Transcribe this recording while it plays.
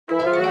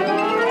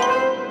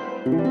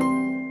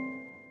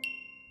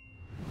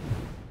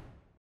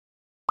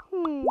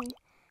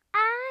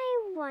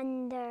I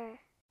wonder.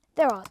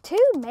 There are two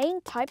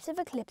main types of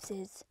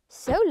eclipses,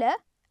 solar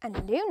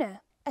and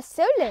lunar. A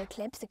solar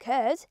eclipse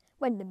occurs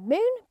when the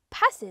moon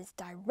passes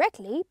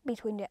directly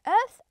between the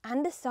Earth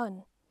and the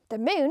Sun. The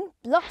moon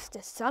blocks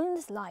the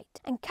Sun's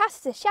light and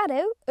casts a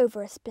shadow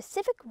over a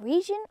specific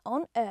region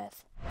on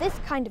Earth. This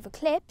kind of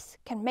eclipse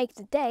can make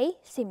the day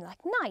seem like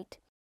night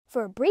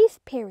for a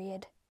brief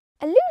period.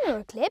 A lunar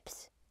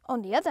eclipse,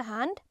 on the other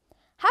hand,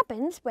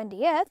 happens when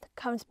the Earth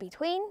comes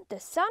between the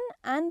Sun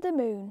and the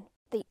moon.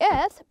 The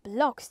Earth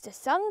blocks the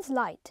Sun's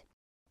light,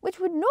 which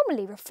would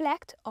normally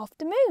reflect off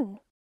the moon.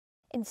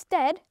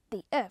 Instead,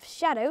 the Earth's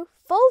shadow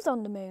falls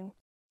on the moon,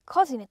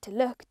 causing it to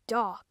look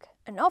dark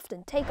and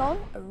often take on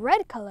a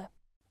red colour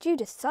due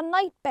to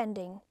sunlight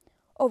bending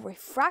or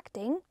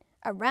refracting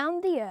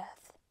around the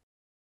Earth.